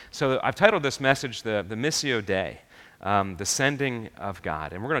So I've titled this message the Missio Dei, the sending of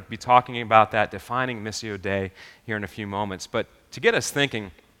God. And we're going to be talking about that, defining Missio Dei here in a few moments. But to get us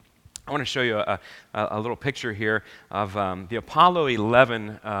thinking, I want to show you a little picture here of the Apollo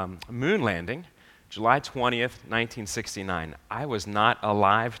 11 moon landing, July 20th, 1969. I was not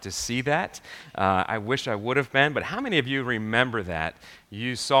alive to see that. I wish I would have been, but how many of you remember that?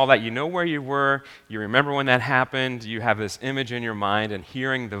 You saw that, you know where you were, you remember when that happened, you have this image in your mind and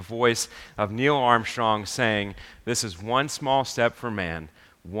hearing the voice of Neil Armstrong saying, "This is one small step for man,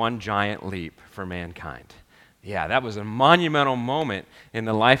 one giant leap for mankind." Yeah, that was a monumental moment in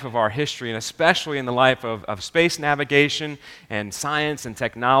the life of our history, and especially in the life of space navigation and science and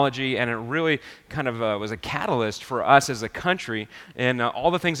technology, and it really kind of was a catalyst for us as a country in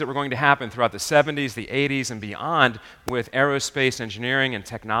all the things that were going to happen throughout the 70s, the 80s, and beyond with aerospace engineering and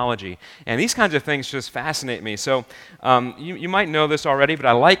technology. And these kinds of things just fascinate me. So you might know this already, but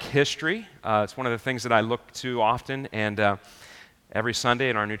I like history. It's one of the things that I look to often, and every Sunday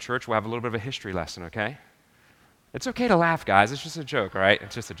in our new church we'll have a little bit of a history lesson, okay? It's okay to laugh, guys. It's just a joke, all right?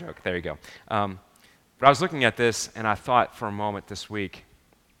 It's just a joke. There you go. But I was looking at this, and I thought for a moment this week,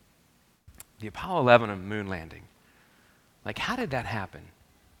 the Apollo 11 moon landing, like, how did that happen?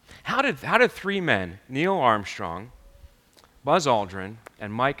 How did three men, Neil Armstrong, Buzz Aldrin,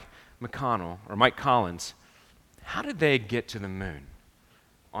 and Mike Collins, how did they get to the moon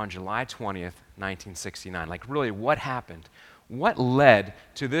on July 20th, 1969? Like, really, what happened? What led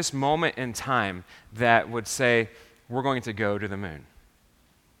to this moment in time that would say, we're going to go to the moon?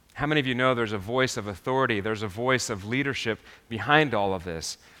 How many of you know there's a voice of authority, there's a voice of leadership behind all of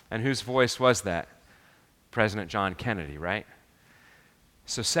this? And whose voice was that? President John Kennedy, right?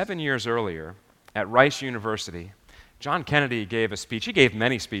 So 7 years earlier, at Rice University, John Kennedy gave a speech. He gave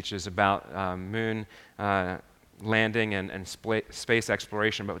many speeches about moon landing and space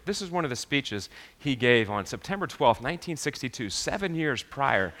exploration, but this is one of the speeches he gave on September 12th, 1962, 7 years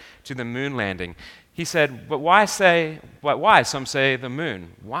prior to the moon landing. He said, but why, some say the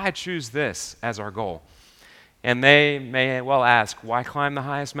moon? Why choose this as our goal? And they may well ask, why climb the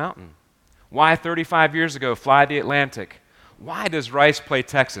highest mountain? Why 35 years ago fly the Atlantic? Why does Rice play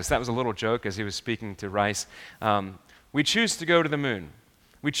Texas? That was a little joke as he was speaking to Rice. We choose to go to the moon.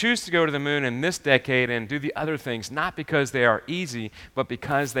 We choose to go to the moon in this decade and do the other things, not because they are easy, but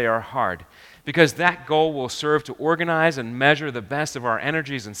because they are hard. Because that goal will serve to organize and measure the best of our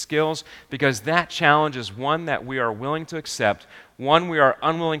energies and skills, because that challenge is one that we are willing to accept, one we are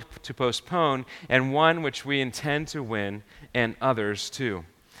unwilling to postpone, and one which we intend to win, and others too.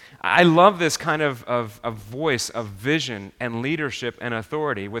 I love this kind of voice of vision and leadership and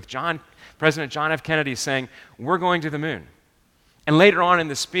authority with President John F. Kennedy saying, we're going to the moon. And later on in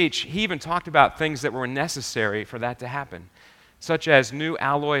the speech, he even talked about things that were necessary for that to happen, such as new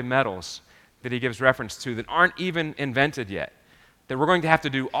alloy metals that he gives reference to that aren't even invented yet, that we're going to have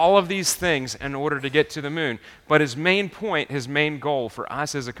to do all of these things in order to get to the moon. But his main point, his main goal for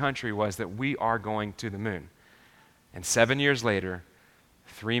us as a country was that we are going to the moon. And 7 years later,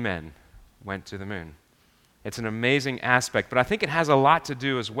 3 men went to the moon. It's an amazing aspect, but I think it has a lot to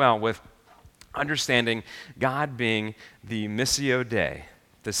do as well with understanding God being the Missio Dei,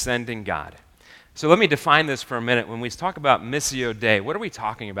 the sending God. So let me define this for a minute. When we talk about Missio Dei, what are we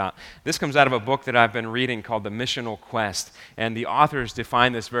talking about? This comes out of a book that I've been reading called The Missional Quest, and the authors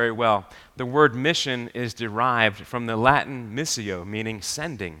define this very well. The word mission is derived from the Latin missio, meaning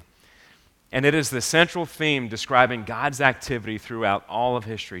sending. And it is the central theme describing God's activity throughout all of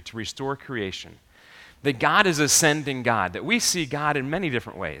history to restore creation. That God is a sending God, that we see God in many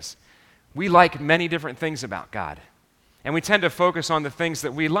different ways. We like many different things about God. And we tend to focus on the things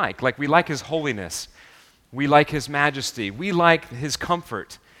that we like we like His holiness, we like His majesty, we like His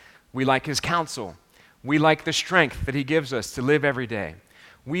comfort, we like His counsel, we like the strength that He gives us to live every day.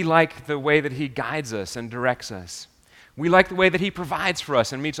 We like the way that He guides us and directs us. We like the way that He provides for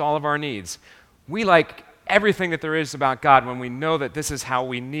us and meets all of our needs. We like everything that there is about God when we know that this is how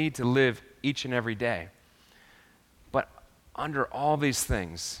we need to live each and every day. But under all these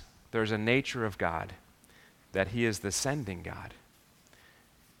things, there's a nature of God that He is the sending God.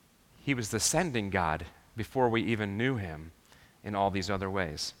 He was the sending God before we even knew Him in all these other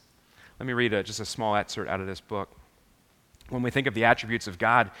ways. Let me read just a small excerpt out of this book. When we think of the attributes of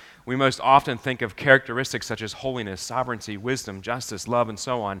God, we most often think of characteristics such as holiness, sovereignty, wisdom, justice, love, and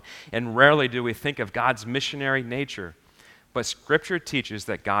so on, and rarely do we think of God's missionary nature. But Scripture teaches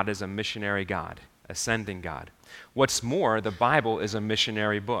that God is a missionary God, a sending God. What's more, the Bible is a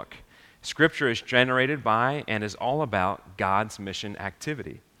missionary book. Scripture is generated by and is all about God's mission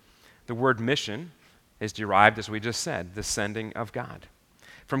activity. The word mission is derived, as we just said, the sending of God.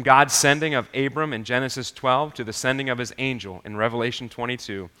 From God's sending of Abram in Genesis 12 to the sending of his angel in Revelation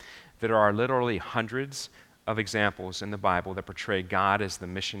 22, there are literally hundreds of examples in the Bible that portray God as the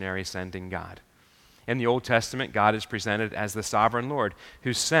missionary sending God. In the Old Testament, God is presented as the sovereign Lord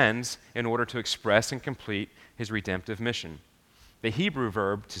who sends in order to express and complete his redemptive mission. The Hebrew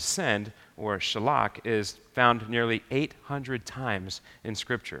verb to send, or shalach, is found nearly 800 times in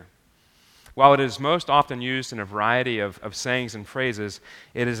Scripture. While it is most often used in a variety of sayings and phrases,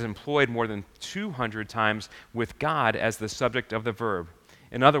 it is employed more than 200 times with God as the subject of the verb.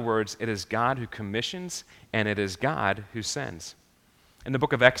 In other words, it is God who commissions, and it is God who sends. In the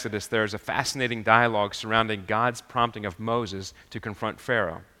book of Exodus, there is a fascinating dialogue surrounding God's prompting of Moses to confront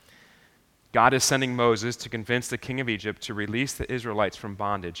Pharaoh. God is sending Moses to convince the king of Egypt to release the Israelites from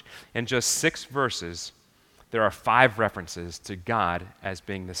bondage. In just 6 verses, there are 5 references to God as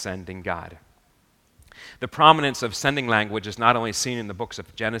being the sending God. The prominence of sending language is not only seen in the books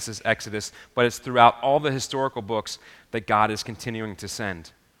of Genesis, Exodus, but it's throughout all the historical books that God is continuing to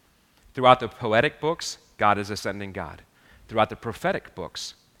send. Throughout the poetic books, God is a sending God. Throughout the prophetic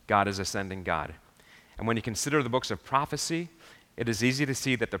books, God is a sending God. And when you consider the books of prophecy, it is easy to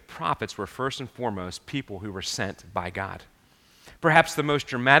see that the prophets were first and foremost people who were sent by God. Perhaps the most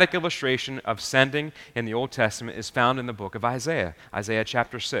dramatic illustration of sending in the Old Testament is found in the book of Isaiah, Isaiah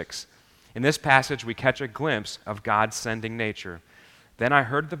chapter 6. In this passage, we catch a glimpse of God's sending nature. Then I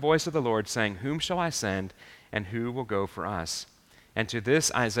heard the voice of the Lord saying, "Whom shall I send, and who will go for us?" And to this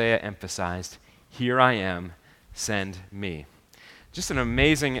Isaiah emphasized, "Here I am, send me." Just an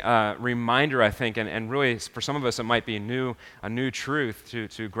amazing reminder, I think, and really for some of us it might be a new truth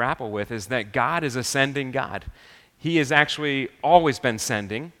to grapple with, is that God is a sending God. He has actually always been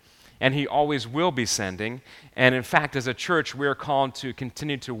sending, and he always will be sending. And in fact, as a church, we are called to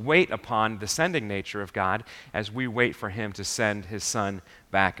continue to wait upon the sending nature of God as we wait for him to send his Son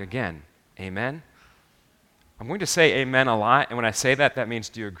back again. Amen? I'm going to say amen a lot, and when I say that, that means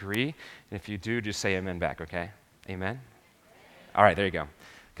do you agree? And if you do, just say amen back, okay? Amen? All right, there you go.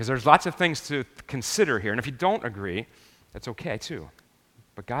 Because there's lots of things to consider here, and if you don't agree, that's okay too.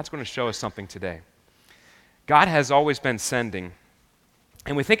 But God's going to show us something today. God has always been sending.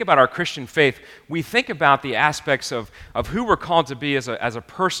 And we think about our Christian faith, we think about the aspects of who we're called to be as a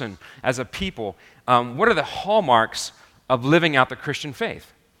person, as a people. What are the hallmarks of living out the Christian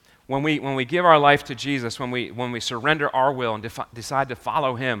faith? When we give our life to Jesus, when we surrender our will and decide to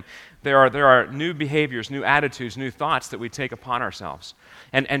follow him, there are new behaviors, new attitudes, new thoughts that we take upon ourselves.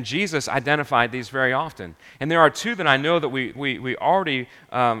 And Jesus identified these very often. And there are 2 that I know that we already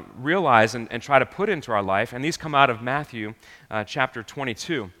realize and try to put into our life, and these come out of Matthew chapter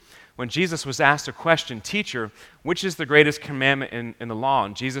 22. When Jesus was asked a question, "Teacher, which is the greatest commandment in the law?"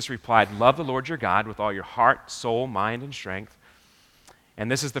 And Jesus replied, "Love the Lord your God with all your heart, soul, mind, and strength. And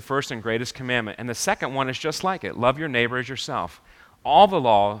this is the first and greatest commandment. And the second one is just like it. Love your neighbor as yourself. All the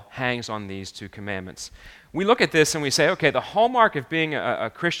law hangs on these 2 commandments." We look at this and we say, okay, the hallmark of being a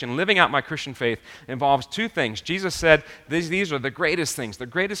Christian, living out my Christian faith, involves 2 things. Jesus said these are the greatest things, the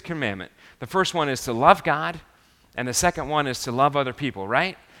greatest commandment. The first one is to love God, and the second one is to love other people,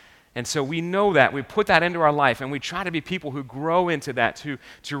 right? And so we know that. We put that into our life, and we try to be people who grow into that,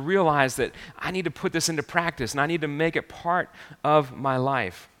 to realize that I need to put this into practice, and I need to make it part of my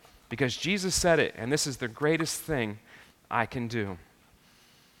life. Because Jesus said it, and this is the greatest thing I can do.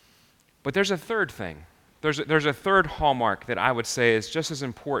 But there's a third thing. There's a third hallmark that I would say is just as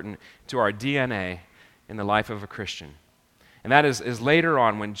important to our DNA in the life of a Christian. And that is later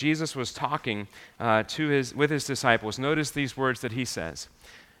on when Jesus was talking with his disciples. Notice these words that he says.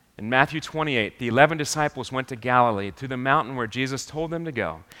 In Matthew 28, the 11 disciples went to Galilee, to the mountain where Jesus told them to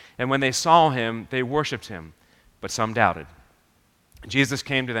go. And when they saw him, they worshiped him, but some doubted. Jesus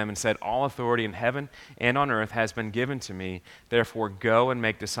came to them and said, "All authority in heaven and on earth has been given to me. Therefore go and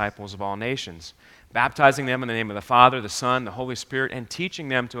make disciples of all nations, baptizing them in the name of the Father, the Son, the Holy Spirit, and teaching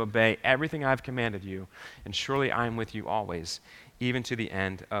them to obey everything I've commanded you. And surely I am with you always, even to the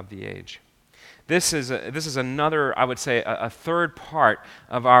end of the age." This is another, I would say, a third part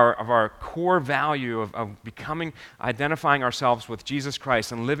of our core value of identifying ourselves with Jesus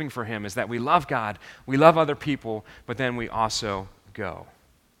Christ and living for him, is that we love God, we love other people, but then we also go.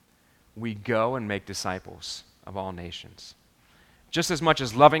 We go and make disciples of all nations. Just as much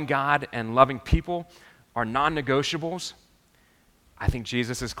as loving God and loving people are non-negotiables, I think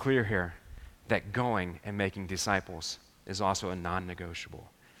Jesus is clear here that going and making disciples is also a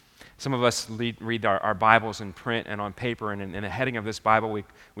non-negotiable. Some of us read our Bibles in print and on paper, and in the heading of this Bible,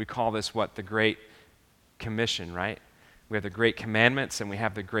 we call this what? The Great Commission, right? We have the Great Commandments and we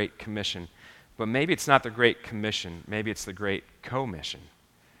have the Great Commission. But maybe it's not the Great Commission, maybe it's the Great Commission.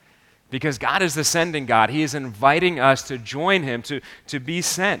 Because God is the sending God. He is inviting us to join him, to be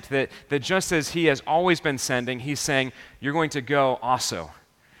sent. That just as he has always been sending, he's saying, you're going to go also.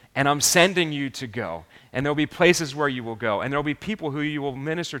 And I'm sending you to go. And there'll be places where you will go. And there'll be people who you will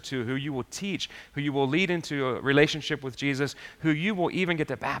minister to, who you will teach, who you will lead into a relationship with Jesus, who you will even get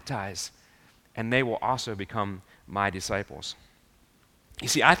to baptize. And they will also become my disciples. You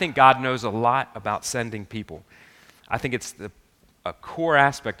see, I think God knows a lot about sending people. I think it's a core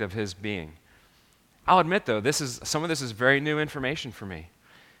aspect of his being. I'll admit, though, some of this is very new information for me.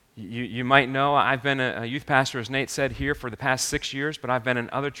 You might know I've been a youth pastor, as Nate said, here for the past 6 years, but I've been in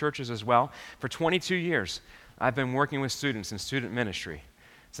other churches as well. For 22 years, I've been working with students in student ministry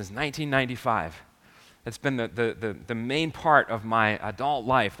since 1995. It's been the main part of my adult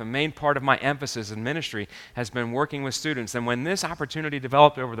life. The main part of my emphasis in ministry has been working with students. And when this opportunity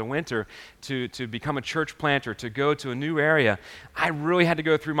developed over the winter to become a church planter, to go to a new area, I really had to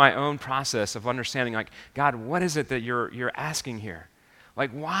go through my own process of understanding, like, God, what is it that you're asking here?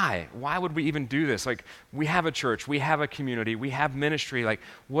 Like, why? Why would we even do this? Like, we have a church, we have a community, we have ministry. Like,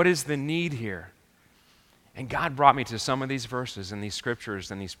 what is the need here? And God brought me to some of these verses and these scriptures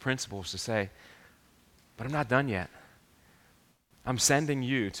and these principles to say, but I'm not done yet. I'm sending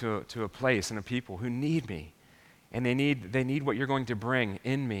you to a place and a people who need me, and they need what you're going to bring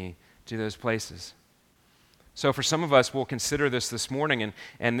in me to those places. So for some of us, we'll consider this morning,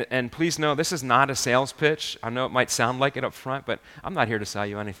 and please know this is not a sales pitch. I know it might sound like it up front, but I'm not here to sell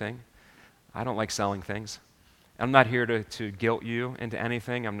you anything. I don't like selling things. I'm not here to guilt you into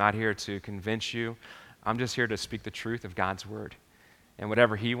anything. I'm not here to convince you. I'm just here to speak the truth of God's word. And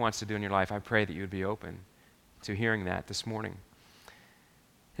whatever he wants to do in your life, I pray that you would be open to hearing that this morning.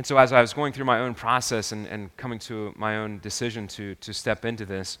 And so as I was going through my own process and coming to my own decision to step into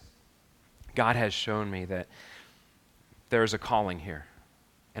this, God has shown me that there is a calling here,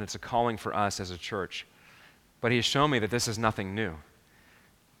 and it's a calling for us as a church. But he has shown me that this is nothing new,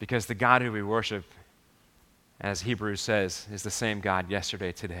 because the God who we worship, as Hebrews says, is the same God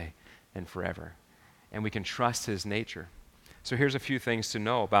yesterday, today, and forever. And we can trust his nature. So here's a few things to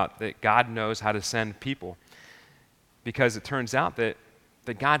know about that God knows how to send people, because it turns out that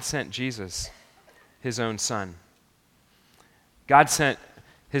God sent Jesus, his own son. God sent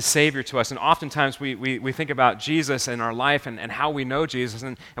his Savior to us. And oftentimes we think about Jesus in our life and how we know Jesus.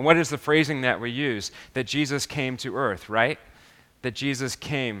 And what is the phrasing that we use? That Jesus came to earth, right? That Jesus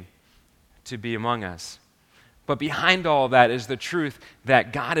came to be among us. But behind all of that is the truth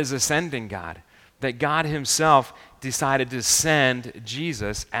that God is a sending God. That God himself decided to send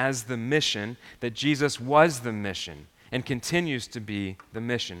Jesus as the mission, that Jesus was the mission and continues to be the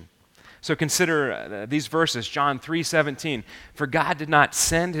mission. So consider these verses, John 3:17. For God did not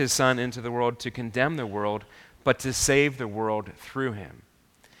send his Son into the world to condemn the world, but to save the world through him.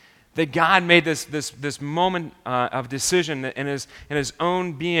 That God made this moment of decision in his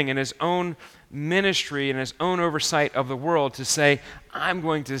own being, in his own ministry, in his own oversight of the world to say, I'm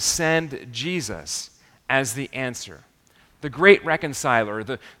going to send Jesus as the answer. The great reconciler,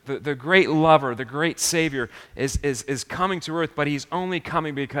 the great lover, the great Savior is coming to earth, but he's only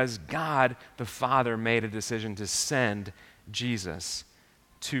coming because God, the Father, made a decision to send Jesus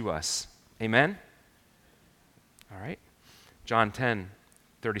to us. Amen? All right. John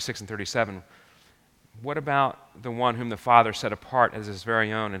 10:36 and 37. What about the one whom the Father set apart as his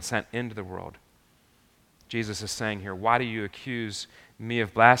very own and sent into the world? Jesus is saying here, why do you accuse me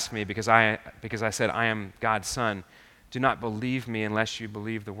of blasphemy because I said I am God's Son? Do not believe me unless you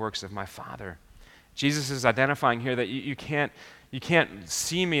believe the works of my Father. Jesus is identifying here that you can't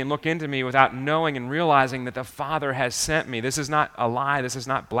see me and look into me without knowing and realizing that the Father has sent me. This is not a lie. This is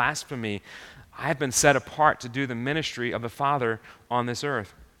not blasphemy. I have been set apart to do the ministry of the Father on this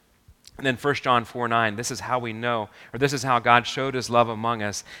earth. And then 1 John 4:9, this is how we know, or this is how God showed his love among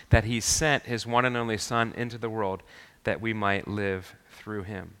us, that he sent his one and only Son into the world that we might live through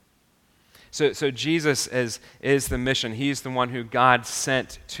him. So Jesus is the mission. He's the one who God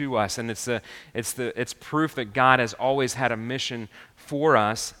sent to us, and it's proof that God has always had a mission for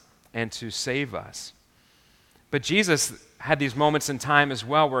us and to save us. But Jesus had these moments in time as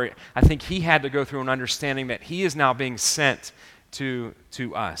well where I think he had to go through an understanding that he is now being sent to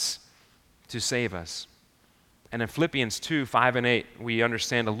us to save us. And in Philippians 2:5 and 8, we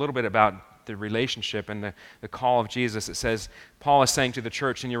understand a little bit about the relationship and the call of Jesus. It says, Paul is saying to the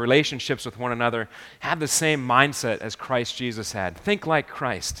church, in your relationships with one another, have the same mindset as Christ Jesus had. Think like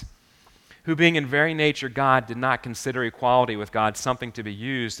Christ, who being in very nature God did not consider equality with God something to be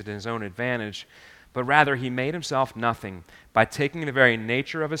used in his own advantage, but rather he made himself nothing by taking the very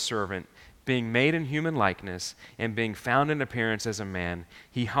nature of a servant, being made in human likeness and being found in appearance as a man,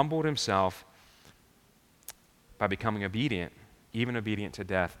 he humbled himself by becoming obedient, even obedient to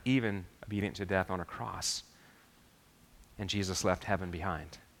death, even obedient to death on a cross. And Jesus left heaven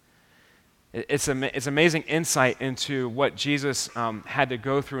behind. It's amazing insight into what Jesus had to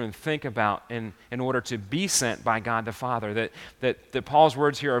go through and think about in order to be sent by God the Father. That Paul's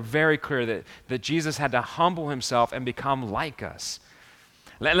words here are very clear, that Jesus had to humble himself and become like us.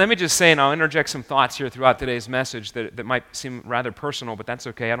 Let me just say, and I'll interject some thoughts here throughout today's message that might seem rather personal, but that's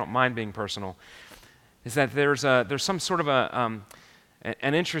okay. I don't mind being personal. Is that there's some sort of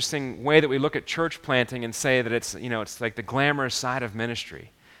an interesting way that we look at church planting and say that it's like the glamorous side of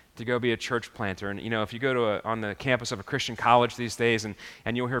ministry to go be a church planter. And if you go on the campus of a Christian college these days, and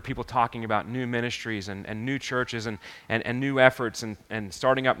you'll hear people talking about new ministries and new churches and new efforts and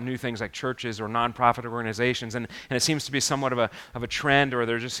starting up new things like churches or nonprofit organizations, and it seems to be somewhat of a trend, or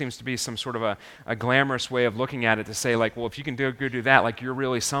there just seems to be some sort of a glamorous way of looking at it to say, like, well, if you can go do that, like, you're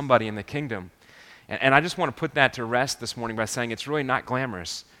really somebody in the kingdom. And I just want to put that to rest this morning by saying it's really not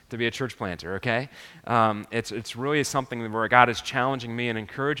glamorous to be a church planter, okay? It's really something where God is challenging me and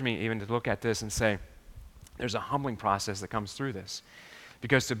encouraging me even to look at this and say, there's a humbling process that comes through this.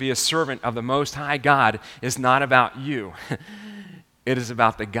 Because to be a servant of the Most High God is not about you. It is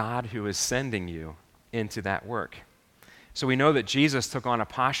about the God who is sending you into that work. So we know that Jesus took on a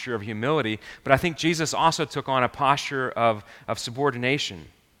posture of humility, but I think Jesus also took on a posture of subordination.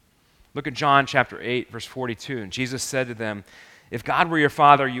 Look at John chapter 8, verse 42. And Jesus said to them, "If God were your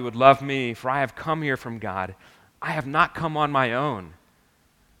Father, you would love me, for I have come here from God. I have not come on my own,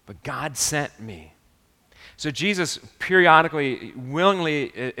 but God sent me." So Jesus periodically, willingly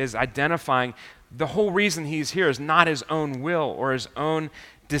is identifying the whole reason he's here is not his own will or his own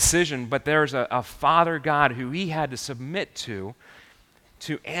decision, but there's a Father God who he had to submit to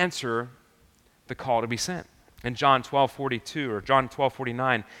answer the call to be sent. In John 12:42 or John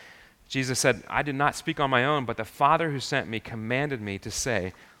 12:49, Jesus said, "I did not speak on my own, but the Father who sent me commanded me to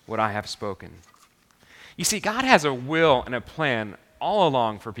say what I have spoken." You see, God has a will and a plan all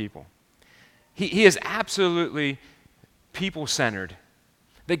along for people. He is absolutely people-centered.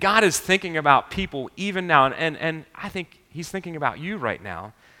 That God is thinking about people even now, and I think he's thinking about you right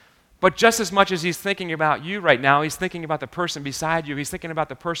now. But just as much as he's thinking about you right now, he's thinking about the person beside you. He's thinking about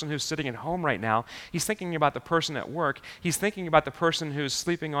the person who's sitting at home right now. He's thinking about the person at work. He's thinking about the person who's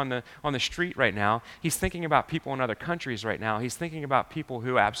sleeping on the street right now. He's thinking about people in other countries right now. He's thinking about people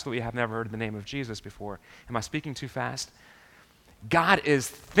who absolutely have never heard the name of Jesus before. Am I speaking too fast? God is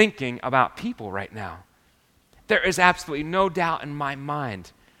thinking about people right now. There is absolutely no doubt in my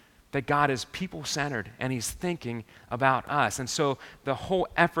mind that God is people-centered and he's thinking about us. And so the whole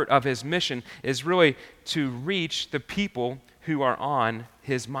effort of his mission is really to reach the people who are on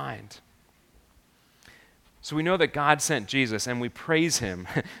his mind. So we know that God sent Jesus, and we praise him.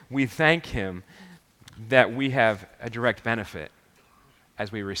 We thank him that we have a direct benefit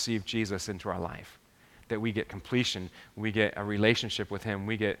as we receive Jesus into our life. That we get completion, we get a relationship with him,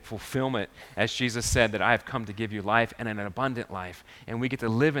 we get fulfillment, as Jesus said, that I have come to give you life and an abundant life, and we get to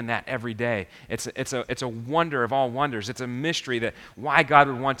live in that every day. It's a wonder of all wonders. It's a mystery that why God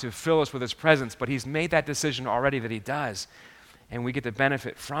would want to fill us with his presence, but he's made that decision already that he does, and we get to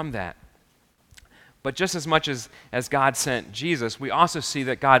benefit from that. But just as much as God sent Jesus, we also see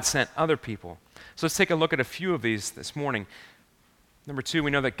that God sent other people. So let's take a look at a few of these this morning. Number 2,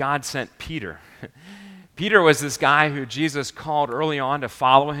 we know that God sent Peter. Peter was this guy who Jesus called early on to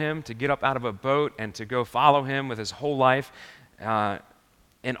follow him, to get up out of a boat and to go follow him with his whole life, and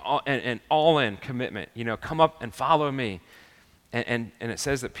all-in commitment. Come up and follow me. And it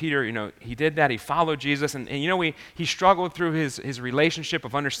says that Peter, he did that. He followed Jesus, and he struggled through his relationship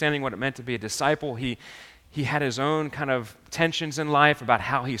of understanding what it meant to be a disciple. He had his own kind of tensions in life about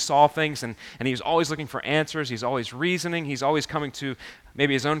how he saw things, and he was always looking for answers. He's always reasoning. He's always coming to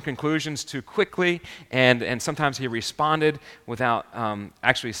maybe his own conclusions too quickly, and sometimes he responded without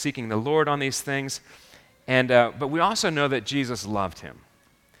actually seeking the Lord on these things. But we also know that Jesus loved him.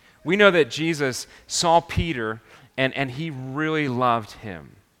 We know that Jesus saw Peter, and he really loved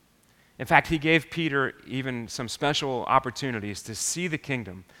him. In fact, he gave Peter even some special opportunities to see the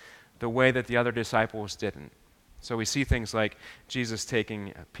kingdom the way that the other disciples didn't. So we see things like Jesus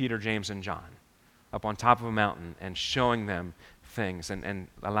taking Peter, James, and John up on top of a mountain and showing them things and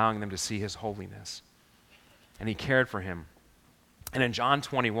allowing them to see his holiness. And he cared for him. And in John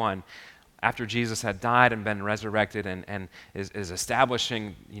 21, after Jesus had died and been resurrected and is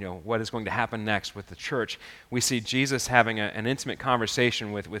establishing, what is going to happen next with the church, we see Jesus having an intimate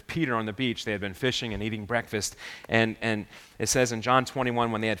conversation with Peter on the beach. They had been fishing and eating breakfast. And it says in John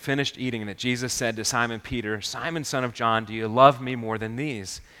 21, when they had finished eating, that Jesus said to Simon Peter, "Simon, son of John, do you love me more than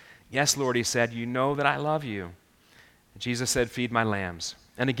these?" "Yes, Lord," he said, "you know that I love you." Jesus said, "Feed my lambs."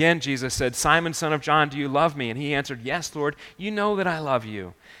 And again, Jesus said, "Simon, son of John, do you love me?" And he answered, "Yes, Lord, you know that I love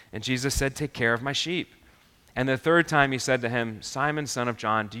you." And Jesus said, "Take care of my sheep." And the third time he said to him, "Simon, son of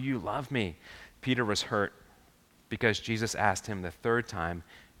John, do you love me?" Peter was hurt because Jesus asked him the third time,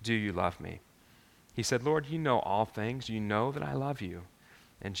 "Do you love me?" He said, "Lord, you know all things. You know that I love you."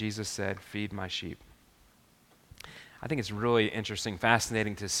 And Jesus said, "Feed my sheep." I think it's really interesting,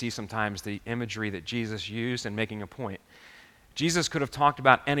 fascinating to see sometimes the imagery that Jesus used in making a point. Jesus could have talked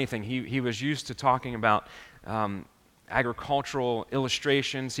about anything. He was used to talking about agricultural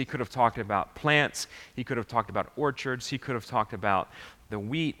illustrations. He could have talked about plants. He could have talked about orchards. He could have talked about the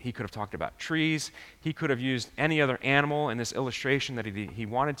wheat. He could have talked about trees. He could have used any other animal in this illustration that he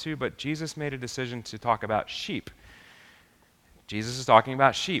wanted to, but Jesus made a decision to talk about sheep. Jesus is talking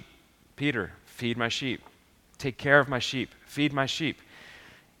about sheep. Peter, feed my sheep. Take care of my sheep. Feed my sheep.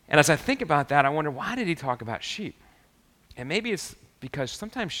 And as I think about that, I wonder, why did he talk about sheep? And maybe it's because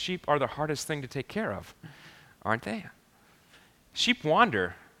sometimes sheep are the hardest thing to take care of, aren't they? Sheep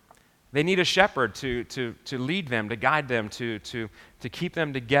wander. They need a shepherd to lead them, to guide them, to keep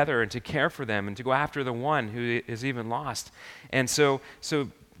them together and to care for them and to go after the one who is even lost. And so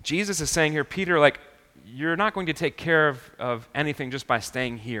Jesus is saying here, Peter, you're not going to take care of anything just by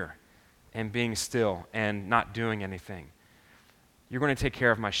staying here and being still and not doing anything. You're going to take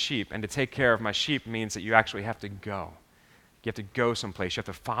care of my sheep. And to take care of my sheep means that you actually have to go. You have to go someplace. You have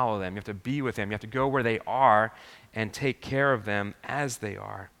to follow them. You have to be with them. You have to go where they are and take care of them as they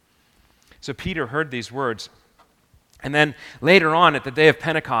are. So Peter heard these words. And then later on at the day of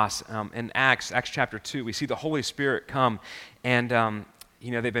Pentecost in Acts chapter 2, we see the Holy Spirit come. And,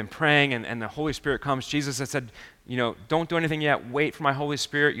 they've been praying and the Holy Spirit comes. Jesus had said, don't do anything yet. Wait for my Holy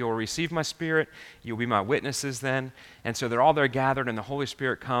Spirit. You'll receive my Spirit. You'll be my witnesses then. And so they're all there gathered, and the Holy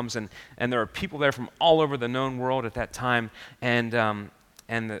Spirit comes, and there are people there from all over the known world at that time, and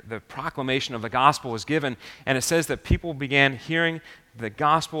the proclamation of the gospel was given, and it says that people began hearing the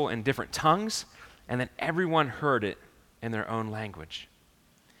gospel in different tongues, and then everyone heard it in their own language.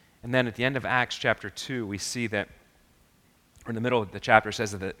 And then at the end of Acts chapter 2, we see that, or in the middle of the chapter,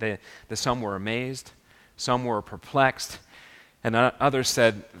 says that some were amazed, some were perplexed, and others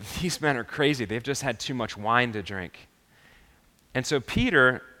said, "These men are crazy. They've just had too much wine to drink." And so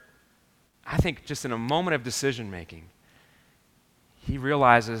Peter, I think just in a moment of decision making, he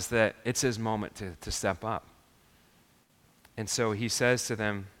realizes that it's his moment to step up. And so he says to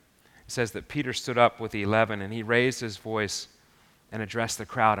them, it says that Peter stood up with the 11 and he raised his voice and addressed the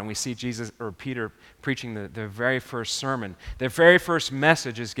crowd. And we see Peter preaching the very first sermon. The very first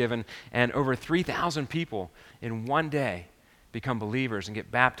message is given, and over 3,000 people in one day become believers and get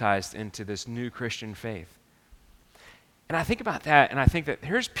baptized into this new Christian faith. And I think about that, and I think that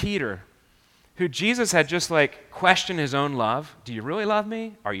here's Peter, who Jesus had just questioned his own love. Do you really love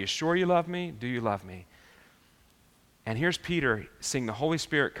me? Are you sure you love me? Do you love me? And here's Peter seeing the Holy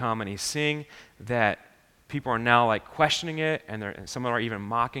Spirit come, and he's seeing that people are now questioning it, and some are even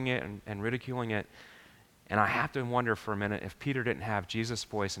mocking it and ridiculing it. And I have to wonder for a minute if Peter didn't have Jesus'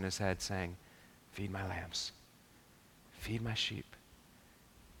 voice in his head saying, "Feed my lambs, feed my sheep,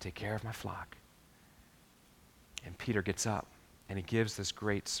 take care of my flock." And Peter gets up and he gives this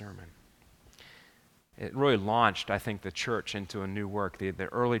great sermon. It really launched, I think, the church into a new work. The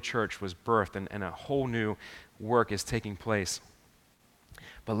early church was birthed, and a whole new work is taking place.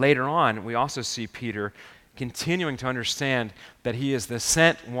 But later on, we also see Peter continuing to understand that he is the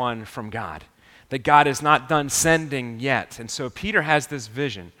sent one from God, that God is not done sending yet. And so Peter has this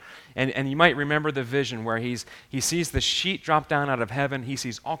vision. And you might remember the vision where he sees the sheet drop down out of heaven. He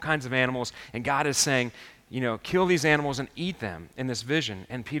sees all kinds of animals, and God is saying, kill these animals and eat them in this vision.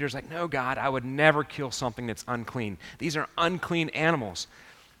 And Peter's like, "No, God, I would never kill something that's unclean. These are unclean animals."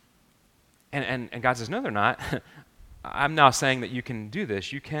 And God says, "No, they're not. I'm now saying that you can do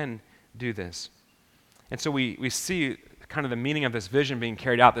this. You can do this." And so we see kind of the meaning of this vision being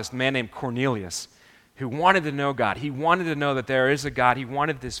carried out. This man named Cornelius, who wanted to know God. He wanted to know that there is a God. He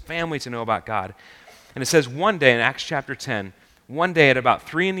wanted his family to know about God. And it says one day in Acts chapter 10, one day at about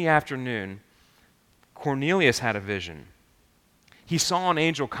 3 p.m, Cornelius had a vision. He saw an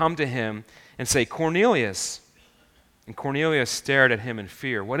angel come to him and say, "Cornelius." And Cornelius stared at him in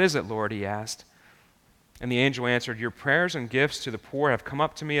fear. "What is it, Lord?" he asked. And the angel answered, "Your prayers and gifts to the poor have come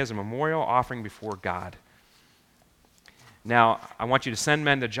up to me as a memorial offering before God. Now, I want you to send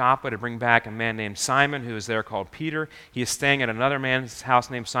men to Joppa to bring back a man named Simon, who is there called Peter. He is staying at another man's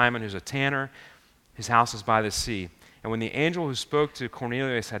house named Simon, who's a tanner. His house is by the sea." And when the angel who spoke to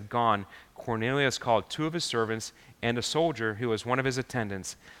Cornelius had gone, Cornelius called 2 of his servants and a soldier who was one of his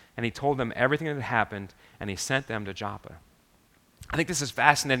attendants, and he told them everything that had happened, and he sent them to Joppa. I think this is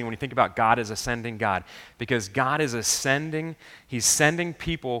fascinating when you think about God as a sending God, because God is He's sending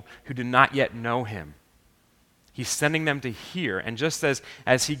people who do not yet know him. He's sending them to hear. And just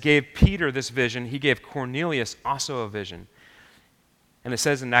as he gave Peter this vision, he gave Cornelius also a vision. And it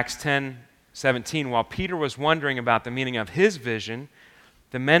says in Acts 10:17, while Peter was wondering about the meaning of his vision,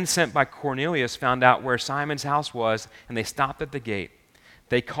 the men sent by Cornelius found out where Simon's house was, and they stopped at the gate.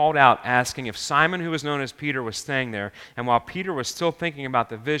 They called out, asking if Simon, who was known as Peter, was staying there. And while Peter was still thinking about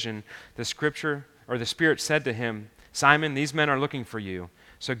the vision, the Spirit said to him, "Simon, these men are looking for you.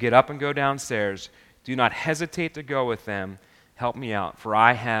 So get up and go downstairs. Do not hesitate to go with them. Help me out, for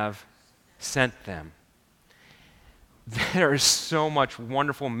I have sent them." There is so much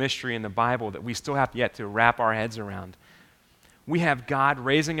wonderful mystery in the Bible that we still have yet to wrap our heads around. We have God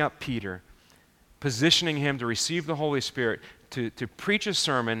raising up Peter, positioning him to receive the Holy Spirit, to preach a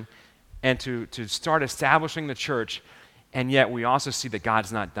sermon, and to start establishing the church, and yet we also see that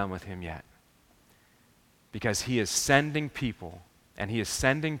God's not done with him yet. Because he is sending people, and he is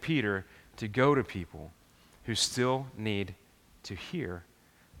sending Peter to go to people who still need to hear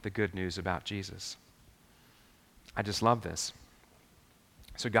the good news about Jesus. I just love this.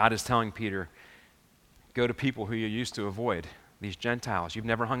 So God is telling Peter, go to people who you used to avoid, these Gentiles. You've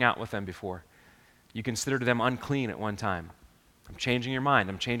never hung out with them before. You considered them unclean at one time. I'm changing your mind.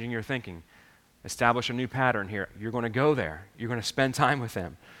 I'm changing your thinking. Establish a new pattern here. You're going to go there. You're going to spend time with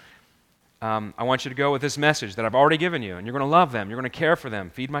them. I want you to go with this message that I've already given you, and you're going to love them. You're going to care for them.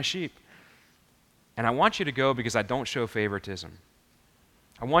 Feed my sheep. And I want you to go because I don't show favoritism.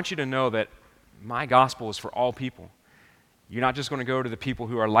 I want you to know that my gospel is for all people. You're not just going to go to the people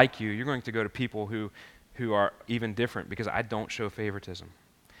who are like you. You're going to go to people who are even different because I don't show favoritism.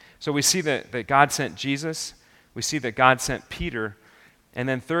 So we see that God sent Jesus. We see that God sent Peter. And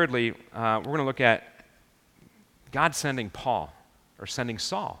then thirdly, we're going to look at God sending Paul, or sending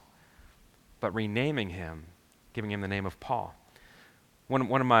Saul, but renaming him, giving him the name of Paul.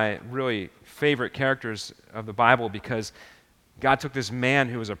 One of my really favorite characters of the Bible, because God took this man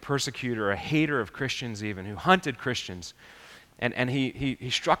who was a persecutor, a hater of Christians even, who hunted Christians, and he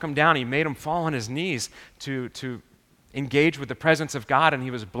struck him down. He made him fall on his knees to engage with the presence of God, and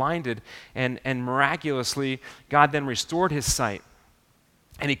he was blinded, and miraculously, God then restored his sight.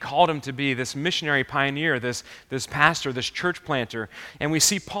 And he called him to be this missionary pioneer, this pastor, this church planter. And we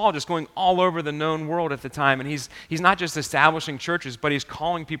see Paul just going all over the known world at the time, and he's not just establishing churches, but he's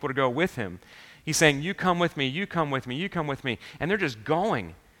calling people to go with him. He's saying, you come with me, you come with me, you come with me. And they're just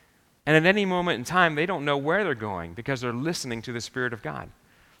going. And at any moment in time, they don't know where they're going because they're listening to the Spirit of God.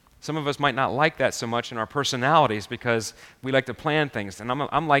 Some of us might not like that so much in our personalities because we like to plan things, and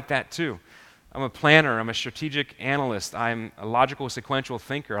I'm like that too. I'm a planner. I'm a strategic analyst. I'm a logical, sequential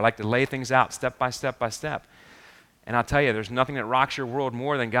thinker. I like to lay things out step by step by step. And I'll tell you, there's nothing that rocks your world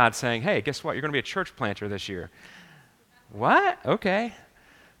more than God saying, hey, guess what? You're going to be a church planter this year. What? Okay.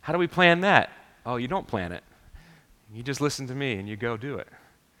 How do we plan that? Oh, you don't plan it. You just listen to me and you go do it.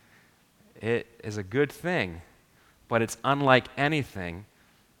 It is a good thing, but it's unlike anything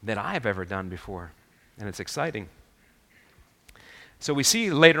that I've ever done before. And it's exciting. So we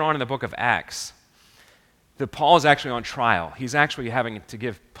see later on in the book of Acts that Paul is actually on trial. He's actually having to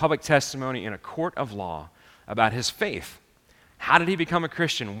give public testimony in a court of law about his faith. How did he become a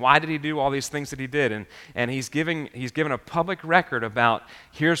Christian? Why did he do all these things that he did? And he's given a public record about,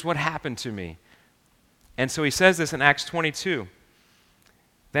 here's what happened to me. And so he says this in Acts 22.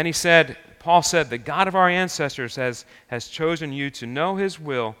 Then Paul said, the God of our ancestors has chosen you to know his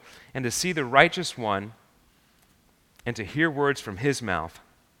will and to see the righteous one and to hear words from his mouth.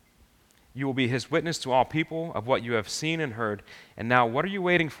 You will be his witness to all people of what you have seen and heard. And now what are you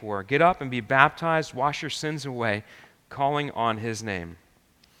waiting for? Get up and be baptized, wash your sins away, calling on his name.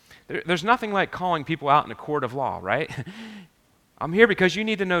 There's nothing like calling people out in a court of law, right? I'm here because you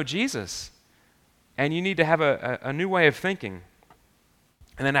need to know Jesus. And you need to have a new way of thinking.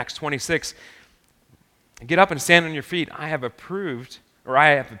 And then Acts 26, get up and stand on your feet. I have appeared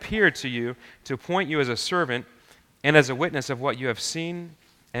to you to appoint you as a servant and as a witness of what you have seen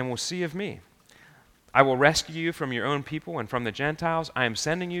and will see of me. I will rescue you from your own people and from the Gentiles. I am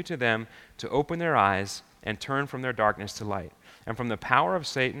sending you to them to open their eyes and turn from their darkness to light, and from the power of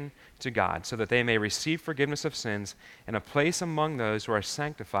Satan to God, so that they may receive forgiveness of sins and a place among those who are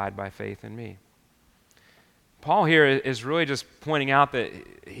sanctified by faith in me. Paul here is really just pointing out that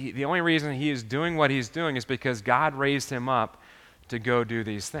the only reason he is doing what he's doing is because God raised him up to go do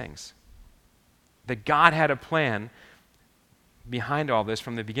these things. That God had a plan behind all this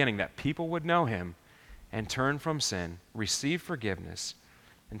from the beginning, that people would know him and turn from sin, receive forgiveness,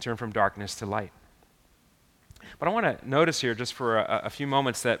 and turn from darkness to light. But I want to notice here just for a few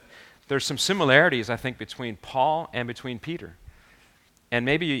moments that there's some similarities, I think, between Paul and between Peter, and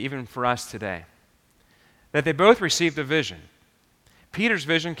maybe even for us today. That they both received a vision. Peter's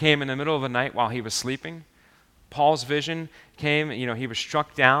vision came in the middle of the night while he was sleeping. Paul's vision came, he was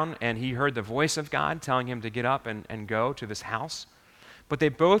struck down and he heard the voice of God telling him to get up and go to this house. But they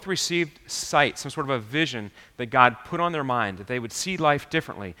both received sight, some sort of a vision that God put on their mind, that they would see life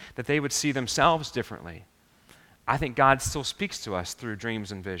differently, that they would see themselves differently. I think God still speaks to us through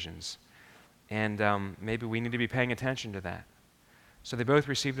dreams and visions. And maybe we need to be paying attention to that. So they both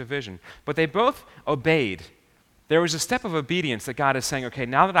received a vision. But they both obeyed. There was a step of obedience that God is saying, okay,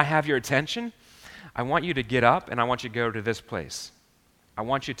 now that I have your attention, I want you to get up and I want you to go to this place. I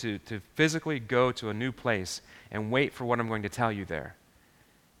want you to physically go to a new place and wait for what I'm going to tell you there.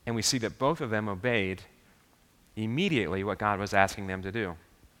 And we see that both of them obeyed immediately what God was asking them to do.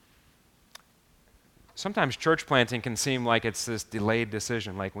 Sometimes church planting can seem like it's this delayed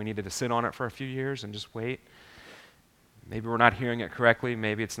decision, like we needed to sit on it for a few years and just wait. Maybe we're not hearing it correctly.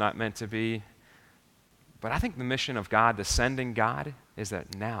 Maybe it's not meant to be. But I think the mission of God, the sending God, is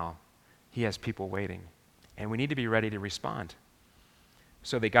that now he has people waiting. And we need to be ready to respond.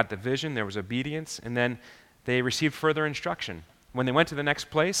 So they got the vision, there was obedience, and then they received further instruction. When they went to the next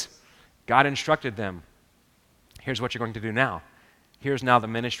place, God instructed them. Here's what you're going to do now. Here's now the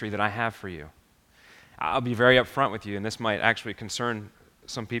ministry that I have for you. I'll be very upfront with you, and this might actually concern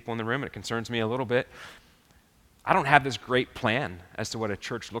some people in the room. It concerns me a little bit. I don't have this great plan as to what a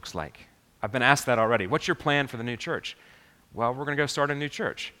church looks like. I've been asked that already. What's your plan for the new church? Well, we're going to go start a new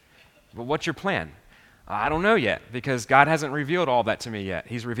church. But what's your plan? I don't know yet, because God hasn't revealed all that to me yet.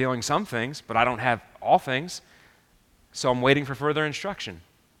 He's revealing some things, but I don't have all things, so I'm waiting for further instruction.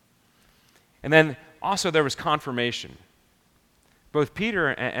 And then also there was confirmation. Both Peter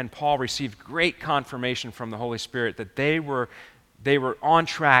and Paul received great confirmation from the Holy Spirit that they were on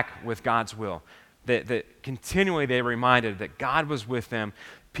track with God's will. That continually they were reminded that God was with them,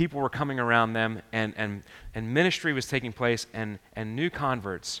 people were coming around them, and ministry was taking place, and new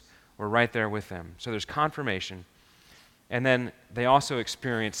converts were right there with them. So there's confirmation. And then they also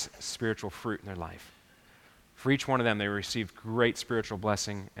experienced spiritual fruit in their life. For each one of them, they received great spiritual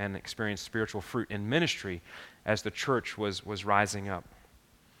blessing and experienced spiritual fruit in ministry as the church was rising up.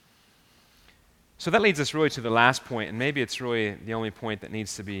 So that leads us really to the last point, and maybe it's really the only point that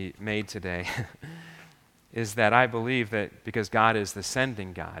needs to be made today, is that I believe that because God is the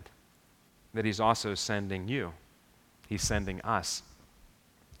sending God, that he's also sending you. He's sending us.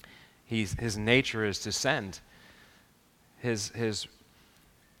 His nature is to send. His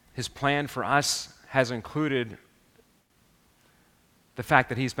plan for us has included the fact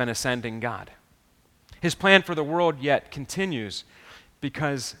that he's been a sending God. His plan for the world yet continues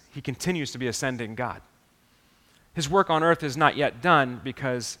because he continues to be a sending God. His work on earth is not yet done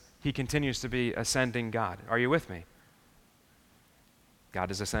because he continues to be a sending God. Are you with me? God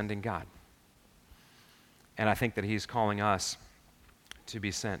is a sending God. And I think that he's calling us to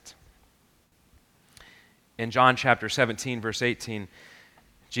be sent. In John chapter 17, verse 18,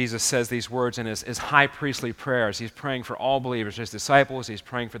 Jesus says these words in his high priestly prayers. He's praying for all believers, his disciples. He's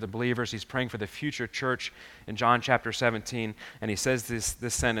praying for the believers. He's praying for the future church in John chapter 17. And he says this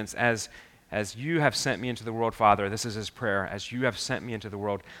sentence, as you have sent me into the world, Father, this is his prayer, as you have sent me into the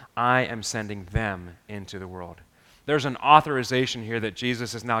world, I am sending them into the world. There's an authorization here that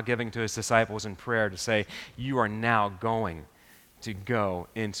Jesus is now giving to his disciples in prayer to say, you are now going to go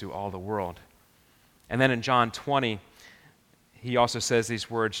into all the world. And then in John 20, he also says these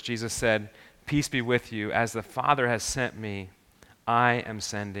words. Jesus said, peace be with you. As the Father has sent me, I am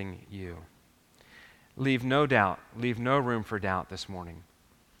sending you. Leave no doubt, leave no room for doubt this morning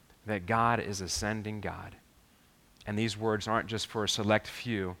that God is a sending God. And these words aren't just for a select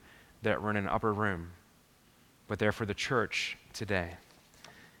few that are in an upper room, but they're for the church today.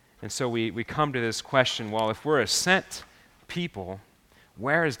 And so we come to this question, well, if we're a sent people,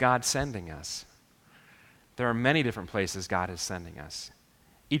 where is God sending us? There are many different places God is sending us.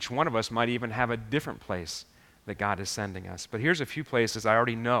 Each one of us might even have a different place that God is sending us. But here's a few places I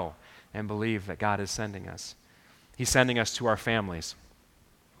already know and believe that God is sending us. He's sending us to our families.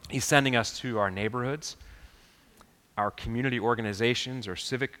 He's sending us to our neighborhoods, our community organizations or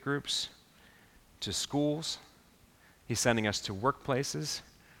civic groups, to schools. He's sending us to workplaces.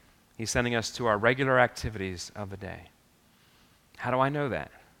 He's sending us to our regular activities of the day. How do I know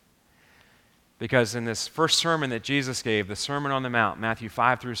that? Because in this first sermon that Jesus gave, the Sermon on the Mount, Matthew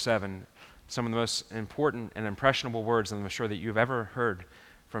 5 through 7, some of the most important and impressionable words, and I'm sure that you've ever heard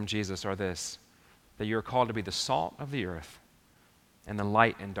from Jesus, are this: that you are called to be the salt of the earth and the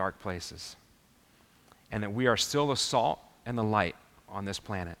light in dark places. And that we are still the salt and the light on this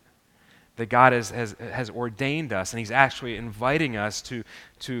planet. That God has ordained us, and He's actually inviting us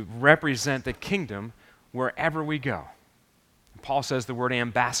to represent the kingdom wherever we go. Paul says the word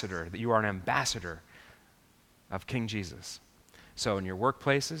ambassador, that you are an ambassador of King Jesus. So in your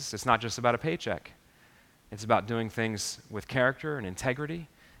workplaces, it's not just about a paycheck. It's about doing things with character and integrity.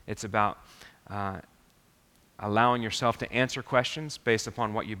 It's about allowing yourself to answer questions based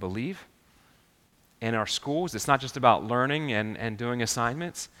upon what you believe. In our schools, it's not just about learning and doing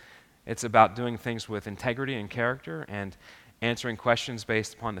assignments. It's about doing things with integrity and character and answering questions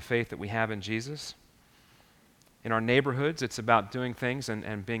based upon the faith that we have in Jesus. In our neighborhoods, it's about doing things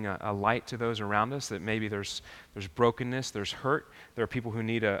and being a light to those around us, that maybe there's brokenness, there's hurt. There are people who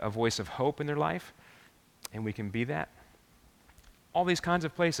need a voice of hope in their life, and we can be that. All these kinds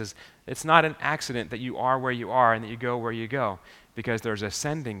of places. It's not an accident that you are where you are and that you go where you go, because there's a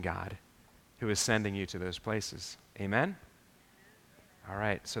sending God who is sending you to those places. Amen? All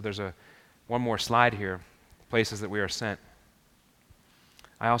right, so there's one more slide here, places that we are sent.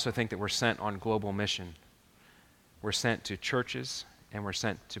 I also think that we're sent on global mission. We're sent to churches, and we're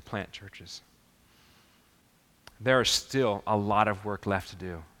sent to plant churches. There is still a lot of work left to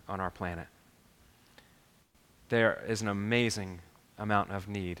do on our planet. There is an amazing amount of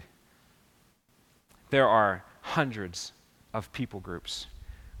need. There are hundreds of people groups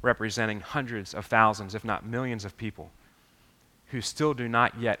representing hundreds of thousands, if not millions of people, who still do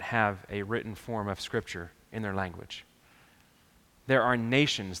not yet have a written form of Scripture in their language. There are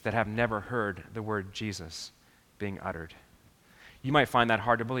nations that have never heard the word Jesus being uttered. You might find that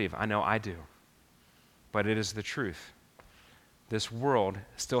hard to believe. I know I do. But it is the truth. This world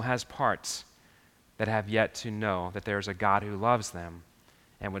still has parts that have yet to know that there is a God who loves them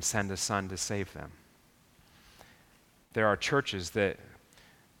and would send a Son to save them. There are churches that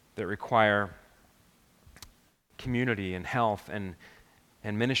require community and health and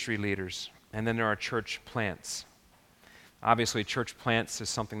ministry leaders. And then there are church plants. Obviously, church plants is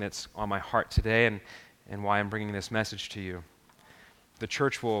something that's on my heart today and why I'm bringing this message to you. The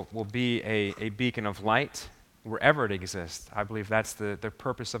church will be a beacon of light wherever it exists. I believe that's the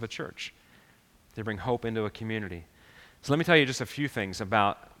purpose of a church, to bring hope into a community. So let me tell you just a few things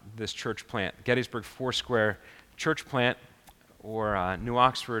about this church plant. Gettysburg Foursquare Church Plant, or New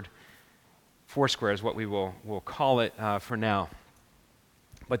Oxford Foursquare is what we will call it for now.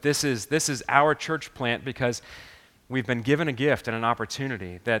 But this is our church plant because we've been given a gift and an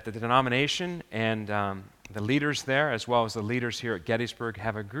opportunity that the denomination and the leaders there, as well as the leaders here at Gettysburg,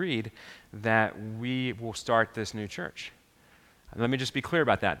 have agreed that we will start this new church. Let me just be clear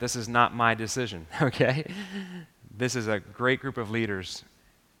about that. This is not my decision, okay? This is a great group of leaders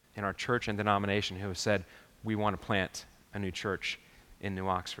in our church and denomination who have said, we want to plant a new church in New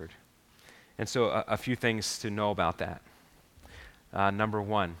Oxford. And so a few things to know about that. Number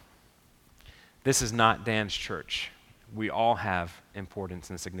one, this is not Dan's church. We all have importance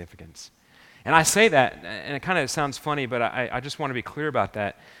and significance. And I say that, and it kind of sounds funny, but I just want to be clear about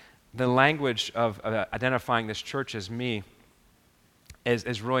that. The language of identifying this church as me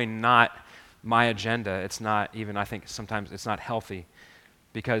is really not my agenda. It's not even, I think sometimes it's not healthy,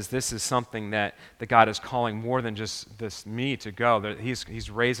 because this is something that God is calling more than just this me to go.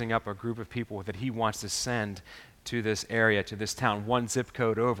 He's raising up a group of people that He wants to send to this area, to this town, one zip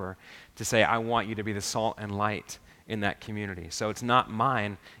code over, to say, I want you to be the salt and light in that community. So it's not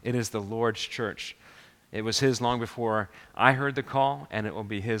mine, it is the Lord's church. It was His long before I heard the call, and it will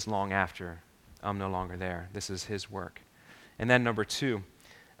be His long after I'm no longer there. This is His work. And then number two,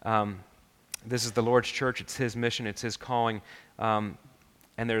 this is the Lord's church. It's His mission. It's His calling.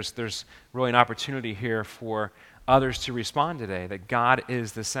 And there's really an opportunity here for others to respond today, that God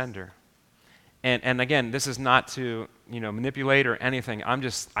is the sender. And again, this is not to manipulate or anything. I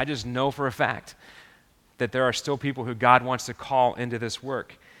just know for a fact that there are still people who God wants to call into this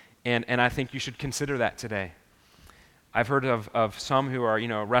work. And I think you should consider that today. I've heard of some who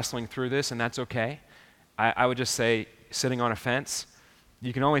are wrestling through this, and that's okay. I would just say, sitting on a fence,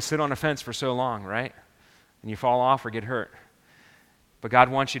 you can only sit on a fence for so long, right? And you fall off or get hurt. But God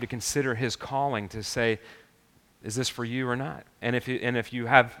wants you to consider His calling to say, is this for you or not? And if you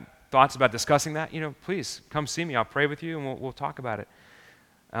have thoughts about discussing that, please come see me. I'll pray with you, and we'll talk about it.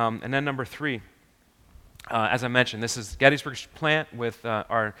 And then number 3, as I mentioned, this is Gettysburg Plant with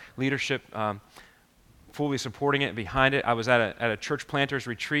our leadership fully supporting it, behind it. I was at a church planters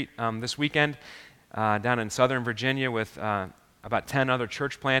retreat this weekend down in Southern Virginia with about 10 other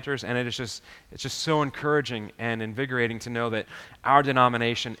church planters, and it's just so encouraging and invigorating to know that our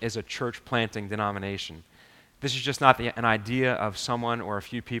denomination is a church planting denomination. This is just not an idea of someone or a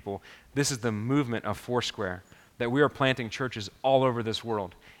few people. This is the movement of Foursquare, that we are planting churches all over this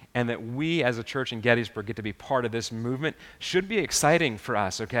world, and that we as a church in Gettysburg get to be part of this movement should be exciting for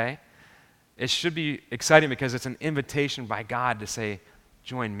us, okay? It should be exciting because it's an invitation by God to say,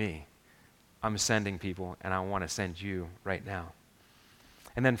 join me. I'm sending people, and I want to send you right now.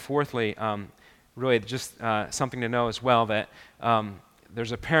 And then fourthly, really just something to know as well, that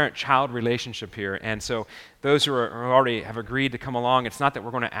there's a parent-child relationship here. And so those who already have agreed to come along, it's not that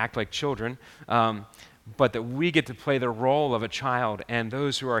we're going to act like children, but that we get to play the role of a child. And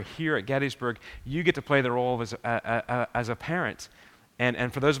those who are here at Gettysburg, you get to play the role as a parent.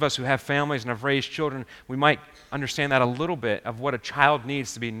 And for those of us who have families and have raised children, we might understand that a little bit of what a child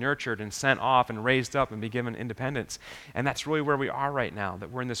needs to be nurtured and sent off and raised up and be given independence. And that's really where we are right now,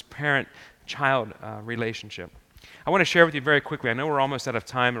 that we're in this parent-child relationship. I want to share with you very quickly, I know we're almost out of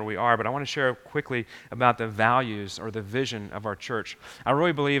time, or we are, but I want to share quickly about the values or the vision of our church. I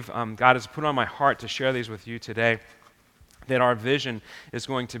really believe God has put on my heart to share these with you today, that our vision is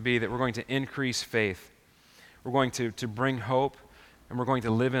going to be that we're going to increase faith. We're going to bring hope, and we're going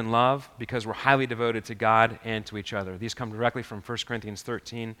to live in love because we're highly devoted to God and to each other. These come directly from 1 Corinthians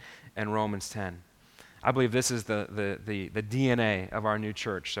 13 and Romans 10. I believe this is the DNA of our new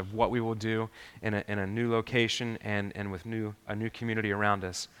church, of what we will do in a new location and with a new community around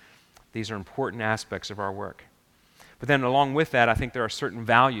us. These are important aspects of our work. But then along with that, I think there are certain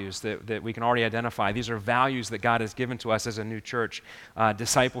values that we can already identify. These are values that God has given to us as a new church.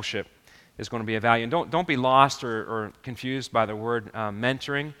 Discipleship is going to be a value. And don't be lost or confused by the word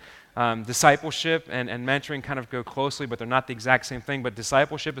mentoring. Discipleship and mentoring kind of go closely, but they're not the exact same thing. But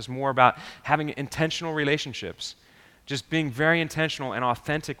discipleship is more about having intentional relationships, just being very intentional and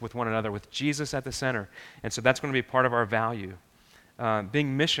authentic with one another, with Jesus at the center. And so that's going to be part of our value.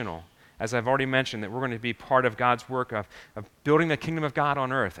 Being missional, as I've already mentioned, that we're going to be part of God's work of building the kingdom of God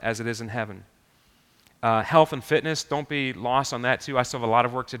on earth as it is in heaven. Health and fitness, don't be lost on that too. I still have a lot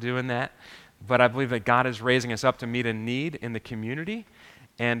of work to do in that. But I believe that God is raising us up to meet a need in the community.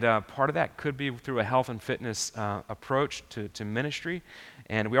 And part of that could be through a health and fitness approach to ministry.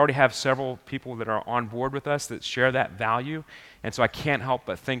 And we already have several people that are on board with us that share that value. And so I can't help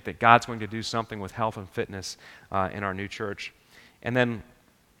but think that God's going to do something with health and fitness in our new church. And then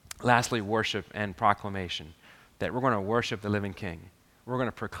lastly, worship and proclamation, that we're going to worship the living King. We're going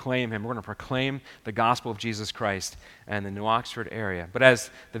to proclaim Him. We're going to proclaim the gospel of Jesus Christ in the New Oxford area. But as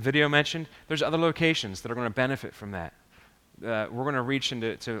the video mentioned, there's other locations that are going to benefit from that. We're going to reach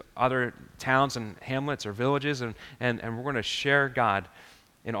into other towns and hamlets or villages, and we're going to share God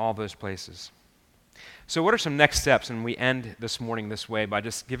in all those places. So what are some next steps? And we end this morning this way by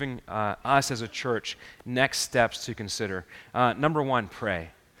just giving us as a church next steps to consider. Number 1, pray.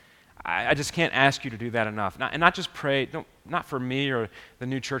 I just can't ask you to do that enough. Not just pray, not for me or the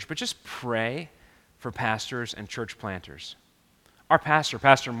new church, but just pray for pastors and church planters. Our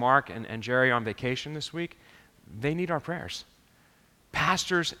Pastor Mark and Jerry are on vacation this week. They need our prayers.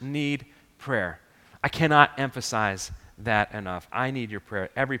 Pastors need prayer. I cannot emphasize that enough. I need your prayer.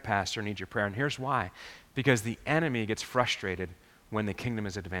 Every pastor needs your prayer. And here's why. Because the enemy gets frustrated when the kingdom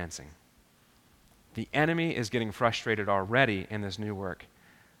is advancing. The enemy is getting frustrated already in this new work.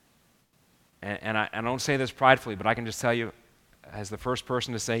 And I don't say this pridefully, but I can just tell you, as the first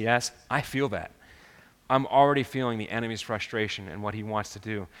person to say yes, I feel that. I'm already feeling the enemy's frustration and what he wants to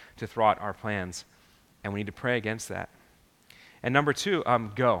do to thwart our plans. And we need to pray against that. And number 2,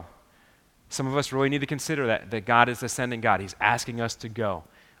 go. Some of us really need to consider that God is the sending God. He's asking us to go.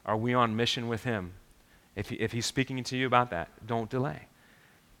 Are we on mission with Him? If He's speaking to you about that, don't delay.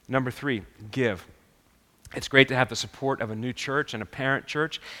 Number 3, give. It's great to have the support of a new church and a parent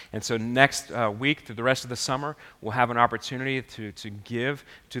church. And so next week, through the rest of the summer, we'll have an opportunity to give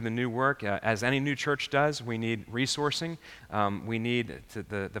to the new work. As any new church does, we need resourcing. We need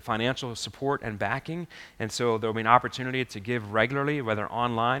the financial support and backing. And so there'll be an opportunity to give regularly, whether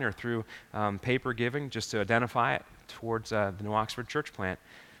online or through paper giving, just to identify it towards the New Oxford Church Plant.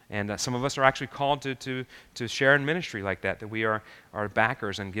 And some of us are actually called to share in ministry like that we are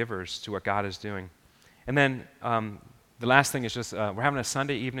backers and givers to what God is doing. And then the last thing is just we're having a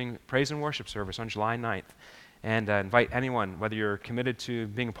Sunday evening praise and worship service on July 9th. And invite anyone, whether you're committed to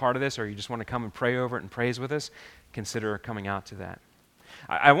being a part of this or you just want to come and pray over it and praise with us, consider coming out to that.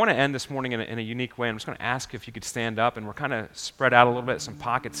 I want to end this morning in a unique way. I'm just going to ask if you could stand up, and we're kind of spread out a little bit, some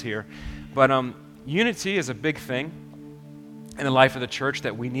pockets here. But unity is a big thing in the life of the church,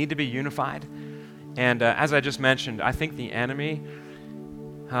 that we need to be unified. And as I just mentioned, I think the enemy,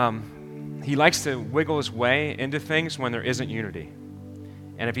 he likes to wiggle his way into things when there isn't unity.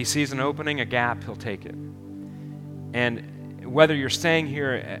 And if he sees an opening, a gap, he'll take it. And whether you're staying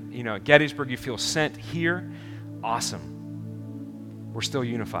here at Gettysburg, you feel sent here, awesome. We're still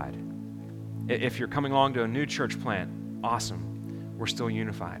unified. If you're coming along to a new church plant, awesome. We're still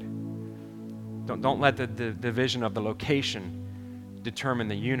unified. Don't let the division of the location determine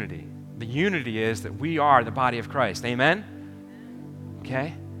the unity. The unity is that we are the body of Christ. Amen?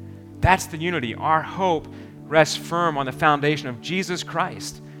 Okay? That's the unity. Our hope rests firm on the foundation of Jesus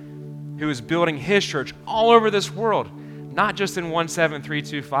Christ, who is building his church all over this world, not just in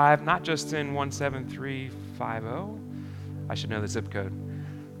 17325, not just in 17350. I should know the zip code.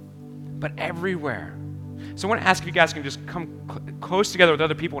 But everywhere. So I want to ask if you guys can just come close together with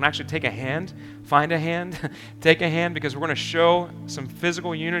other people and actually take a hand, find a hand, take a hand, because we're going to show some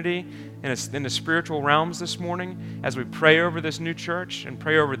physical unity in the spiritual realms this morning as we pray over this new church and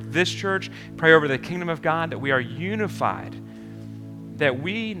pray over this church, pray over the kingdom of God, that we are unified, that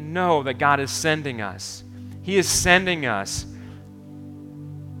we know that God is sending us. He is sending us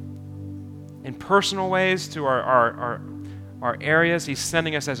in personal ways to our areas. He's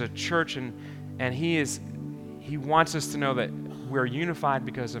sending us as a church, and He wants us to know that we're unified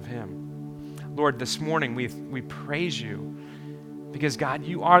because of him. Lord, this morning we praise you because, God,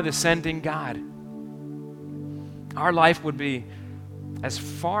 you are the sending God. Our life would be as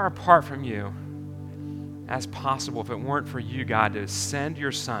far apart from you as possible if it weren't for you, God, to send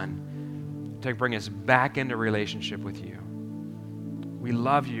your Son to bring us back into relationship with you. We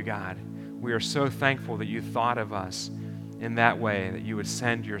love you, God. We are so thankful that you thought of us in that way, that you would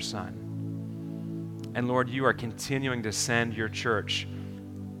send your Son. And Lord, you are continuing to send your church.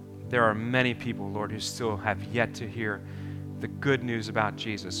 There are many people, Lord, who still have yet to hear the good news about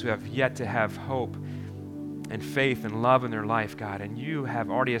Jesus, who have yet to have hope and faith and love in their life, God. And you have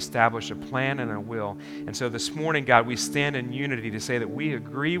already established a plan and a will. And so this morning, God, we stand in unity to say that we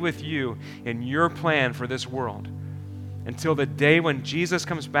agree with you in your plan for this world. Until the day when Jesus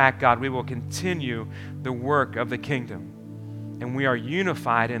comes back, God, we will continue the work of the kingdom. And we are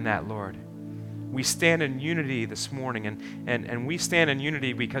unified in that, Lord. We stand in unity this morning, and we stand in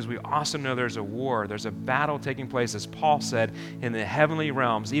unity because we also know there's a war, there's a battle taking place, as Paul said, in the heavenly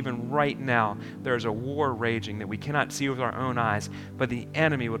realms. Even right now, there's a war raging that we cannot see with our own eyes, but the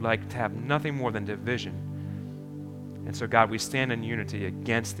enemy would like to have nothing more than division. And so, God, we stand in unity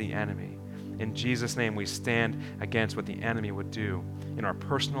against the enemy. In Jesus' name, we stand against what the enemy would do in our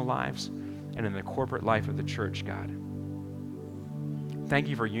personal lives and in the corporate life of the church, God. Thank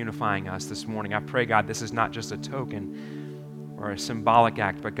you for unifying us this morning. I pray, God, this is not just a token or a symbolic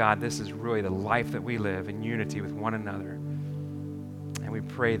act, but God, this is really the life that we live in unity with one another. And we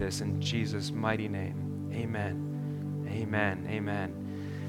pray this in Jesus' mighty name. Amen. Amen. Amen.